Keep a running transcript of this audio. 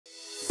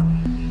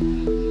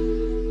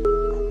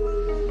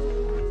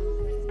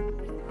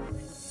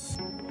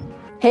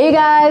Hey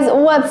guys,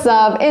 what's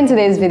up? In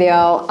today's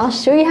video, I'll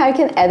show you how you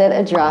can edit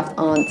a draft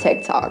on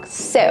TikTok.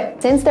 So,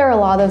 since there are a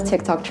lot of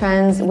TikTok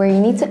trends where you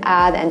need to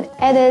add and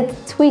edit,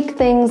 tweak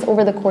things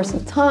over the course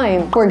of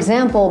time. For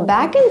example,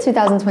 back in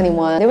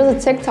 2021, there was a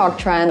TikTok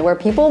trend where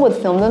people would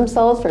film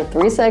themselves for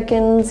 3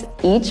 seconds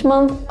each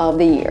month of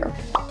the year.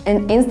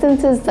 In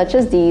instances such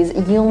as these,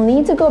 you'll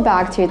need to go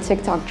back to your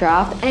TikTok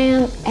draft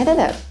and edit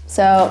it.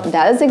 So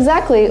that is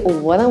exactly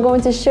what I'm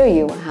going to show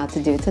you how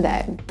to do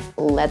today.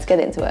 Let's get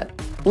into it.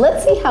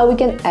 Let's see how we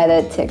can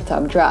edit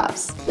TikTok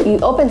drafts. You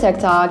open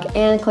TikTok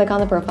and click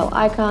on the profile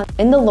icon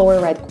in the lower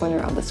right corner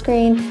of the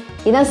screen.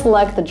 You then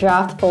select the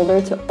draft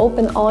folder to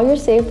open all your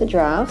saved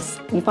drafts.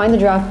 You find the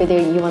draft video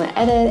you want to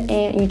edit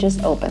and you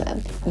just open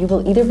it. You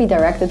will either be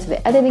directed to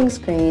the editing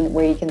screen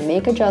where you can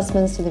make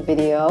adjustments to the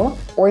video,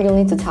 or you'll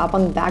need to tap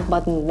on the back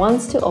button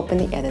once to open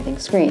the editing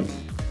screen.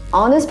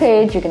 On this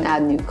page, you can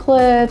add new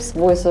clips,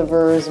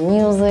 voiceovers,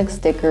 music,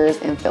 stickers,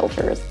 and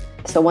filters.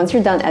 So once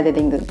you're done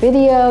editing the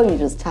video, you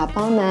just tap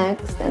on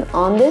next, and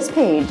on this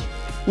page,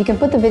 you can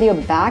put the video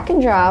back in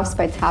drafts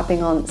by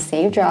tapping on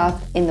Save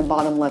Draft in the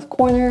bottom left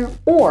corner,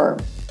 or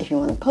if you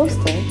want to post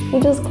it,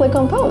 you just click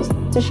on Post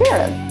to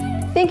share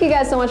it. Thank you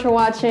guys so much for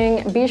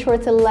watching. Be sure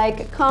to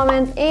like,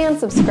 comment, and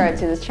subscribe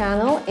to this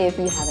channel if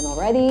you haven't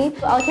already.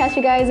 I'll catch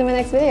you guys in my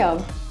next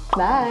video.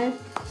 Bye!